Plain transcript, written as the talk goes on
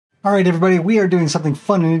All right, everybody, we are doing something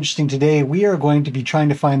fun and interesting today. We are going to be trying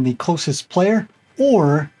to find the closest player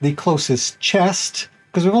or the closest chest,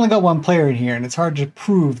 because we've only got one player in here and it's hard to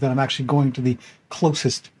prove that I'm actually going to the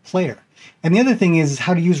closest player. And the other thing is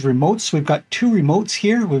how to use remotes. We've got two remotes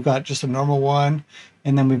here. We've got just a normal one,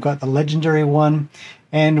 and then we've got the legendary one.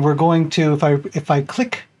 And we're going to, if I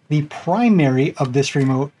click the primary of this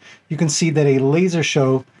remote, you can see that a laser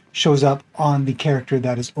shows up on the character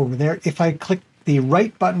that is over there. If I click the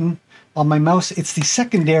right button on my mouse, it's the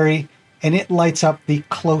secondary, and it lights up the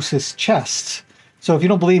closest chest. So if you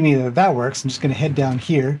don't believe me that works, I'm just going to head down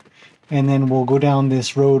here, and then we'll go down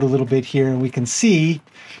this road a little bit here, and we can see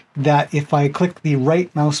that if I click the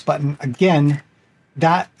right mouse button again,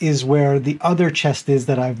 that is where the other chest is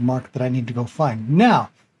that I've marked that I need to go find. Now,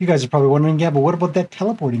 you guys are probably wondering, yeah, but what about that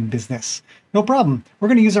teleporting business? No problem. We're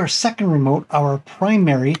going to use our second remote, our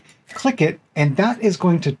primary, click it, and that is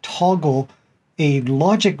going to toggle a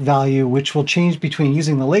logic value which will change between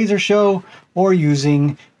using the laser show or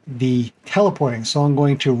using the teleporting. So I'm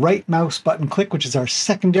going to right mouse button click, which is our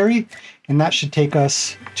secondary, and that should take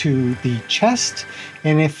us to the chest.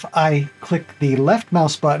 And if I click the left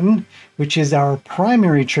mouse button, which is our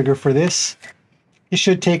primary trigger for this, it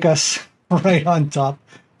should take us right on top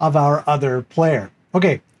of our other player.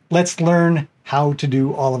 Okay, let's learn how to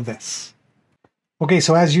do all of this. Okay,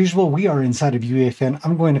 so as usual, we are inside of UEFN.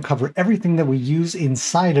 I'm going to cover everything that we use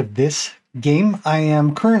inside of this game. I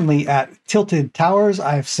am currently at Tilted Towers.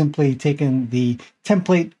 I've simply taken the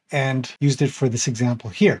template and used it for this example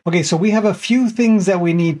here. Okay, so we have a few things that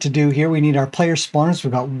we need to do here. We need our player spawners.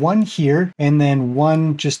 We've got one here and then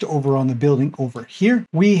one just over on the building over here.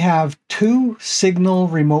 We have two signal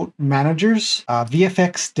remote managers, a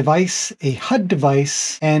VFX device, a HUD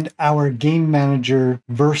device, and our game manager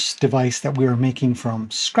verse device that we are making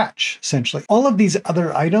from scratch, essentially. All of these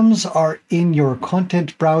other items are in your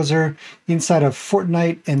content browser inside of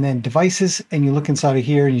Fortnite and then devices, and you look inside of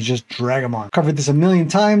here and you just drag them on. Covered this a million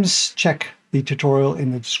times. Check the tutorial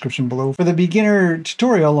in the description below for the beginner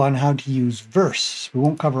tutorial on how to use verse. We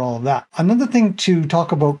won't cover all of that. Another thing to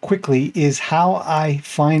talk about quickly is how I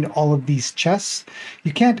find all of these chests.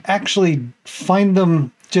 You can't actually find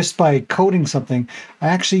them just by coding something. I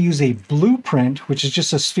actually use a blueprint, which is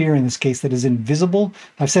just a sphere in this case that is invisible.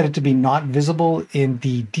 I've set it to be not visible in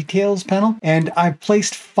the details panel, and I've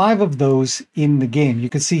placed 5 of those in the game. You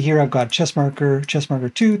can see here I've got chest marker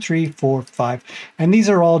 2, 3, 4, 5, and these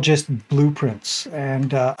are all just blueprints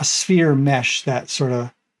and a sphere mesh that sort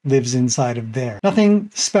of lives inside of there. Nothing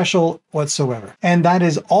special whatsoever. And that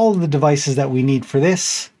is all the devices that we need for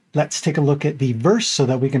this. Let's take a look at the verse so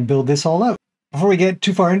that we can build this all out. Before we get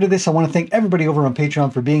too far into this, I want to thank everybody over on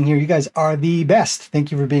Patreon for being here. You guys are the best. Thank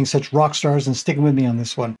you for being such rock stars and sticking with me on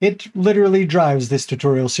this one. It literally drives this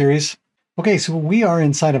tutorial series. Okay, so we are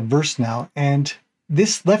inside of verse now, and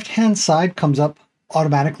this left-hand side comes up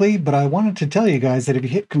automatically, but I wanted to tell you guys that if you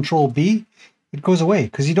hit Control B, it goes away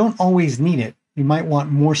because you don't always need it. You might want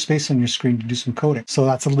more space on your screen to do some coding. So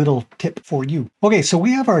that's a little tip for you. Okay, so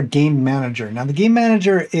we have our game manager. Now the game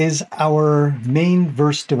manager is our main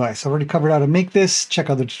verse device. I've already covered how to make this. Check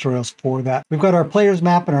out the tutorials for that. We've got our players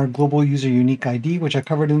map and our global user unique ID, which I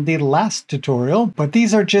covered in the last tutorial, but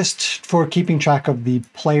these are just for keeping track of the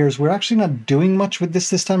players. We're actually not doing much with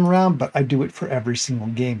this time around, but I do it for every single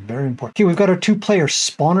game. Very important. Okay, we've got our 2 player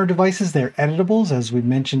spawner devices. They're editables, as we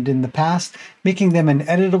mentioned in the past. Making them an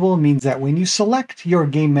editable means that when you select your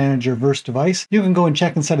game manager verse device, you can go and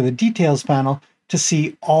check inside of the details panel to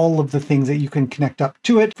see all of the things that you can connect up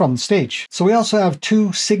to it from the stage. So we also have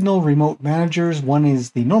 2 signal remote managers. One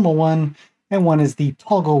is the normal one and one is the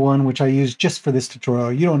toggle one, which I use just for this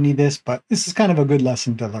tutorial. You don't need this, but this is kind of a good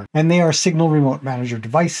lesson to learn. And they are signal remote manager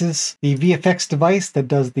devices. The VFX device that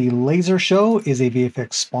does the laser show is a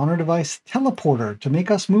VFX spawner device. Teleporter, to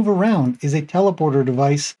make us move around, is a teleporter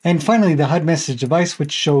device. And finally, the HUD message device,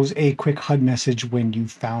 which shows a quick HUD message when you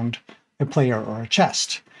found a player or a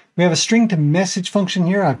chest. We have a string to message function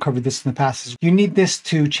here. I've covered this in the past. You need this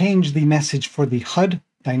to change the message for the HUD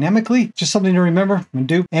dynamically. Just something to remember and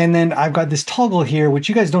do. And then I've got this toggle here, which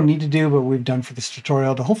you guys don't need to do, but we've done for this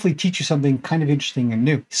tutorial to hopefully teach you something kind of interesting and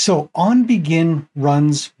new. So on begin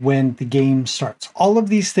runs when the game starts. All of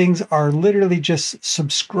these things are literally just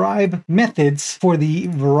subscribe methods for the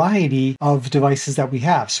variety of devices that we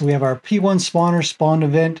have. So we have our P1 spawner spawn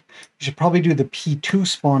event. We should probably do the P2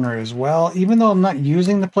 spawner as well. Even though I'm not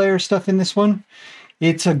using the player stuff in this one,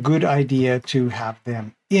 it's a good idea to have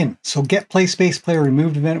them in. So get play space player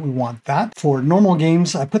removed event, we want that. For normal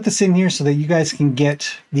games, I put this in here so that you guys can get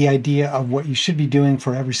the idea of what you should be doing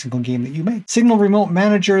for every single game that you make. Signal remote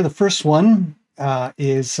manager, the first one,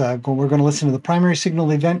 we're going to listen to the primary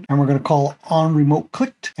signal event, and we're going to call on remote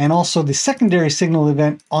clicked, and also the secondary signal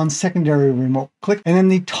event on secondary remote clicked, and then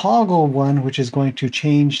the toggle one, which is going to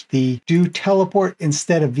change the do teleport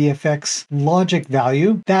instead of VFX logic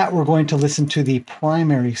value, that we're going to listen to the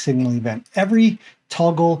primary signal event. Every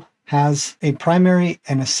toggle has a primary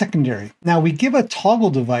and a secondary. Now we give a toggle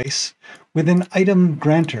device with an item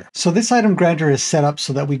granter. So this item granter is set up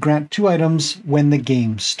so that we grant 2 items when the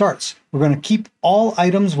game starts. We're going to keep all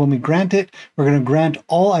items when we grant it. We're going to grant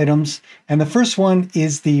all items. And the first one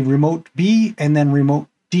is the remote B and then remote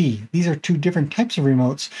D. These are 2 different types of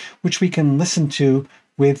remotes, which we can listen to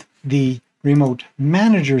with the remote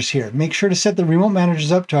managers here. Make sure to set the remote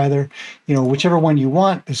managers up to either, whichever one you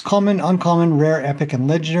want. There's common, uncommon, rare, epic, and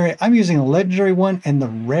legendary. I'm using a legendary one and the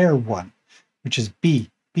rare one, which is B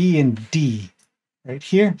and D right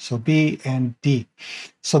here. So B and D.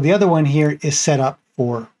 So the other one here is set up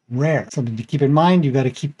for rare. Something to keep in mind, you got to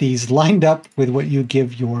keep these lined up with what you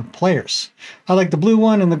give your players. I like the blue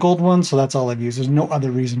one and the gold one, so that's all I've used. There's no other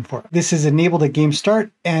reason for it. This is enabled at game start,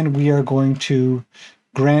 and we are going to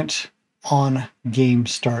grant on game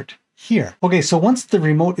start here. Okay, so once the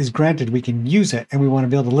remote is granted, we can use it, and we want to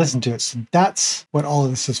be able to listen to it. So that's what all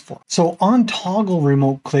of this is for. So on toggle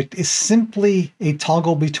remote clicked is simply a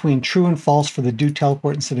toggle between true and false for the do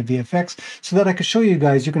teleport instead of VFX, so that I could show you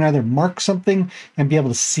guys, you can either mark something and be able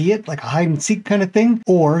to see it like a hide and seek kind of thing,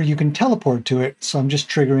 or you can teleport to it. So I'm just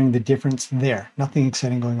triggering the difference there. Nothing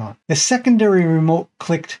exciting going on. The secondary remote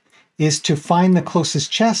clicked is to find the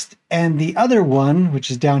closest chest, and the other one, which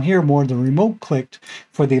is down here, more the remote clicked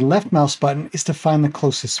for the left mouse button, is to find the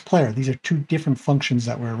closest player. These are 2 different functions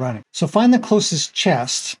that we're running. So find the closest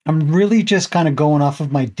chest, I'm really just kind of going off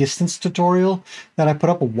of my distance tutorial that I put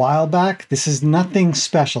up a while back. This is nothing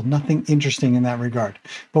special, nothing interesting in that regard,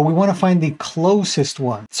 but we want to find the closest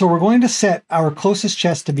one. So we're going to set our closest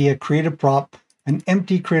chest to be a creative prop, an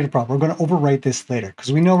empty creative prop. We're going to overwrite this later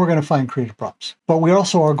because we know we're going to find creative props, but we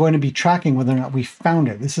also are going to be tracking whether or not we found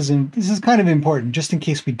it. This is kind of important just in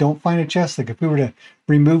case we don't find a chest. Like if we were to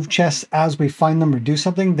remove chests as we find them or do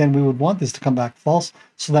something, then we would want this to come back false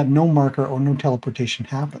so that no marker or no teleportation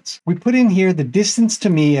happens. We put in here the distance to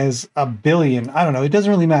me as 1 billion. I don't know. It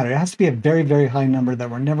doesn't really matter. It has to be a very, very high number that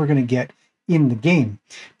we're never going to get in the game,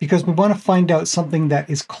 because we want to find out something that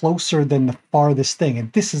is closer than the farthest thing,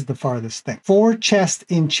 and this is the farthest thing. For chest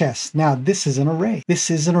in chest. Now this is an array. This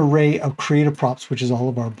is an array of creative props, which is all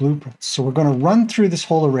of our blueprints. So we're going to run through this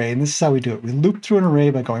whole array, and this is how we do it. We loop through an array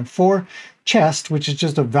by going for chest, which is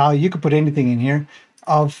just a value, you could put anything in here,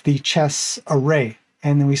 of the chest's array.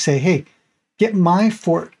 And then we say, hey, get my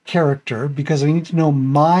fort character, because we need to know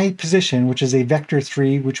my position, which is a vector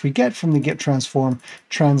 3, which we get from the get transform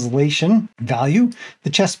translation value.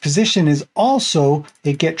 The chest position is also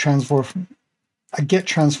a get transform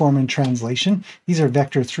and translation. These are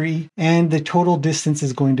vector 3, and the total distance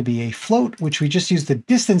is going to be a float, which we just use the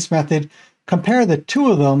distance method, compare the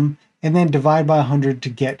 2 of them, and then divide by 100 to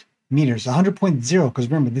get meters. 100.0, because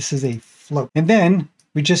remember, this is a float. And then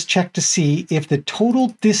we just check to see if the total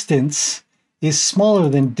distance is smaller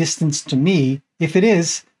than distance to me. If it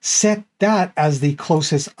is, set that as the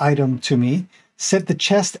closest item to me. Set the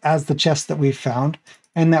chest as the chest that we found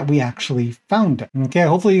and that we actually found it. Okay,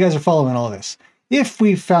 hopefully you guys are following all this. If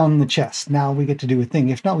we found the chest, now we get to do a thing.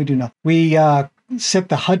 If not, we do nothing. We set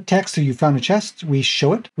the HUD text so you found a chest. We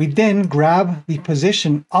show it. We then grab the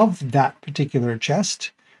position of that particular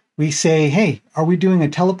chest. We say, hey, are we doing a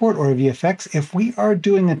teleport or a VFX? If we are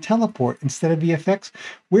doing a teleport instead of VFX,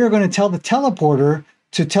 we're going to tell the teleporter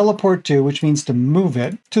to teleport to, which means to move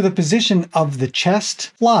it, to the position of the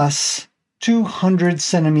chest plus 200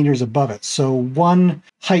 centimeters above it. So 1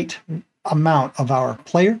 height amount of our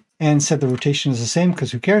player, and set the rotation as the same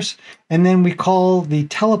because who cares? And then we call the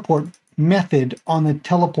teleport method on the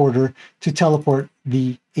teleporter to teleport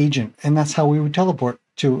the agent. And that's how we would teleport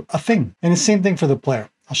to a thing. And the same thing for the player.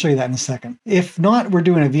 I'll show you that in a second. If not, we're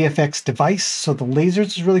doing a VFX device. So the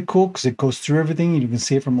lasers is really cool because it goes through everything and you can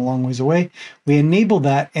see it from a long ways away. We enable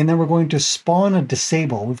that, and then we're going to spawn a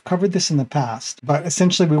disable. We've covered this in the past, but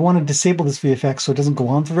essentially we want to disable this VFX so it doesn't go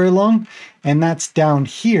on for very long. And that's down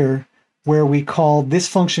here where we call this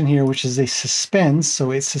function here, which is a suspends.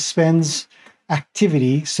 So it suspends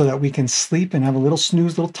activity so that we can sleep and have a little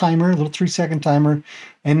snooze, little timer, a little 3-second timer.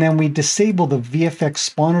 And then we disable the VFX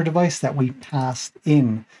spawner device that we passed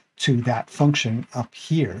in to that function up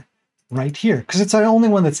here, right here, because it's the only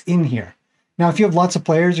one that's in here. Now, if you have lots of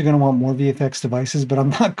players, you're going to want more VFX devices, but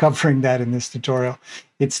I'm not covering that in this tutorial.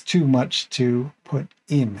 It's too much to put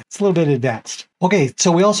in. It's a little bit advanced. Okay,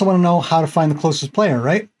 so we also want to know how to find the closest player,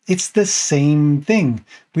 right? It's the same thing.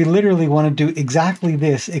 We literally want to do exactly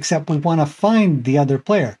this, except we want to find the other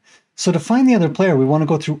player. So to find the other player, we want to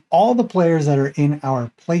go through all the players that are in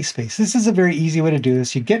our play space. This is a very easy way to do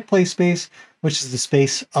this. You get play space, which is the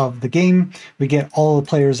space of the game. We get all the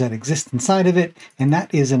players that exist inside of it, and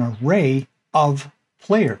that is an array of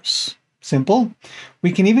players. Simple.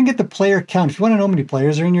 We can even get the player count. If you want to know how many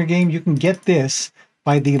players are in your game, you can get this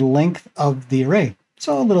by the length of the array.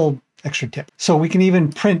 So a little extra tip. So we can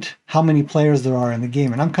even print how many players there are in the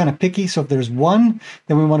game. And I'm kind of picky. So if there's one,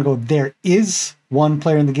 then we want to go, there is one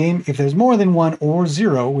player in the game. If there's more than one or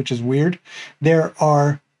zero, which is weird, there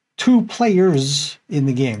are 2 players in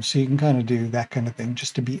the game. So you can kind of do that kind of thing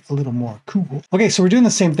just to be a little more cool. Okay, so we're doing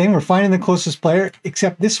the same thing. We're finding the closest player,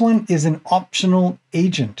 except this one is an optional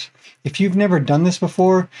agent. If you've never done this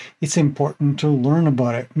before, it's important to learn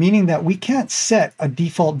about it, meaning that we can't set a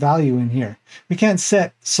default value in here. We can't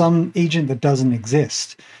set some agent that doesn't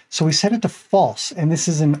exist. So we set it to false, and this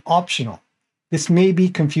is an optional. This may be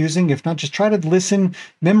confusing. If not, just try to listen,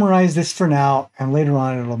 memorize this for now, and later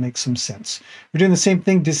on it'll make some sense. We're doing the same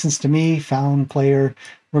thing, distance to me, found player.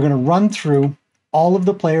 We're going to run through all of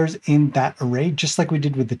the players in that array, just like we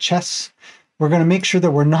did with the chess. We're going to make sure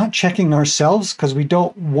that we're not checking ourselves because we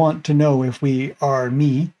don't want to know if we are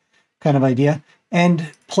me kind of idea.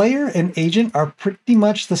 And player and agent are pretty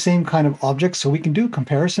much the same kind of objects, so we can do a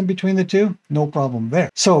comparison between the two. No problem there.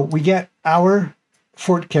 So we get our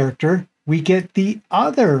fort character. We get the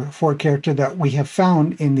other fort character that we have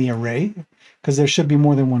found in the array because there should be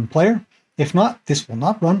more than one player. If not, this will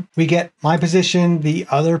not run. We get my position, the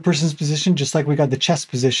other person's position, just like we got the chess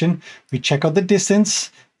position. We check out the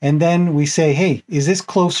distance. And then we say, hey, is this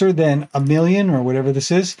closer than 1,000,000 or whatever this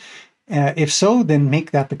is? If so, then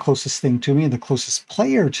make that the closest thing to me, the closest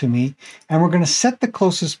player to me. And we're going to set the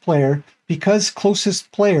closest player because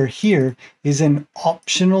closest player here is an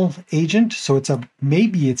optional agent. So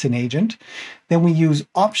maybe it's an agent. Then we use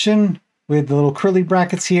option with the little curly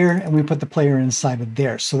brackets here, and we put the player inside of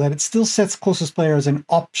there so that it still sets closest player as an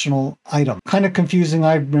optional item. Kind of confusing.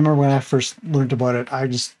 I remember when I first learned about it, I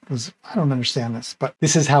don't understand this, but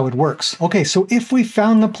this is how it works. Okay, so if we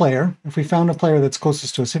found a player that's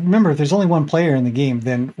closest to us, remember, if there's only one player in the game,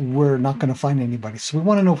 then we're not going to find anybody. So we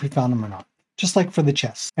want to know if we found them or not, just like for the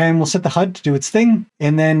chess. And we'll set the HUD to do its thing,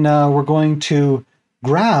 and then we're going to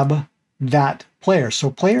grab that player.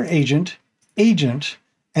 So player agent,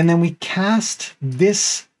 and then we cast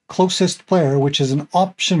this closest player, which is an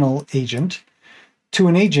optional agent, to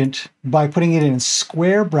an agent by putting it in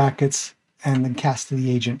square brackets and then cast to the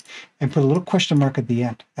agent and put a little question mark at the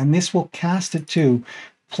end. And this will cast it to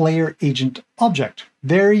player agent object.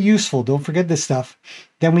 Very useful. Don't forget this stuff.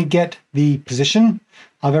 Then we get the position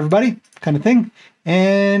of everybody kind of thing.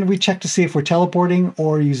 And we check to see if we're teleporting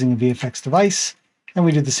or using a VFX device. And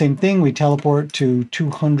we do the same thing. We teleport to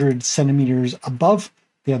 200 centimeters above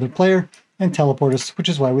the other player and teleport us, which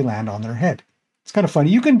is why we land on their head. It's kind of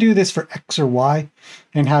funny. You can do this for X or Y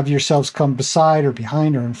and have yourselves come beside or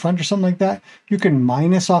behind or in front or something like that. You can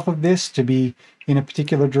minus off of this to be in a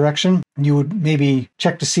particular direction. You would maybe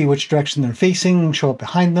check to see which direction they're facing, show up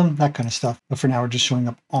behind them, that kind of stuff. But for now, we're just showing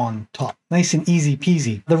up on top. Nice and easy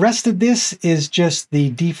peasy. The rest of this is just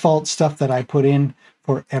the default stuff that I put in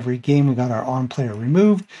for every game. We got our on player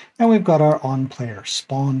removed and we've got our on player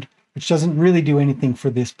spawned, which doesn't really do anything for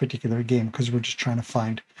this particular game because we're just trying to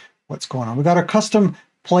find what's going on. We got our custom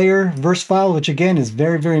player verse file, which again is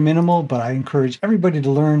very, very minimal, but I encourage everybody to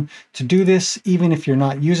learn to do this, even if you're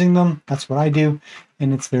not using them. That's what I do,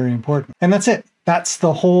 and it's very important. And that's it. That's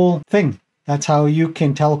the whole thing. That's how you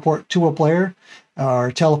can teleport to a player or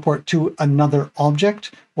teleport to another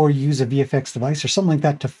object or use a VFX device or something like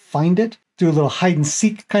that to find it. Do a little hide and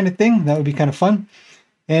seek kind of thing. That would be kind of fun.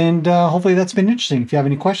 And hopefully that's been interesting. If you have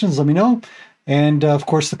any questions, let me know. And of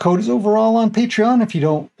course, the code is overall on Patreon if you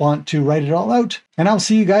don't want to write it all out. And I'll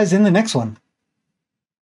see you guys in the next one.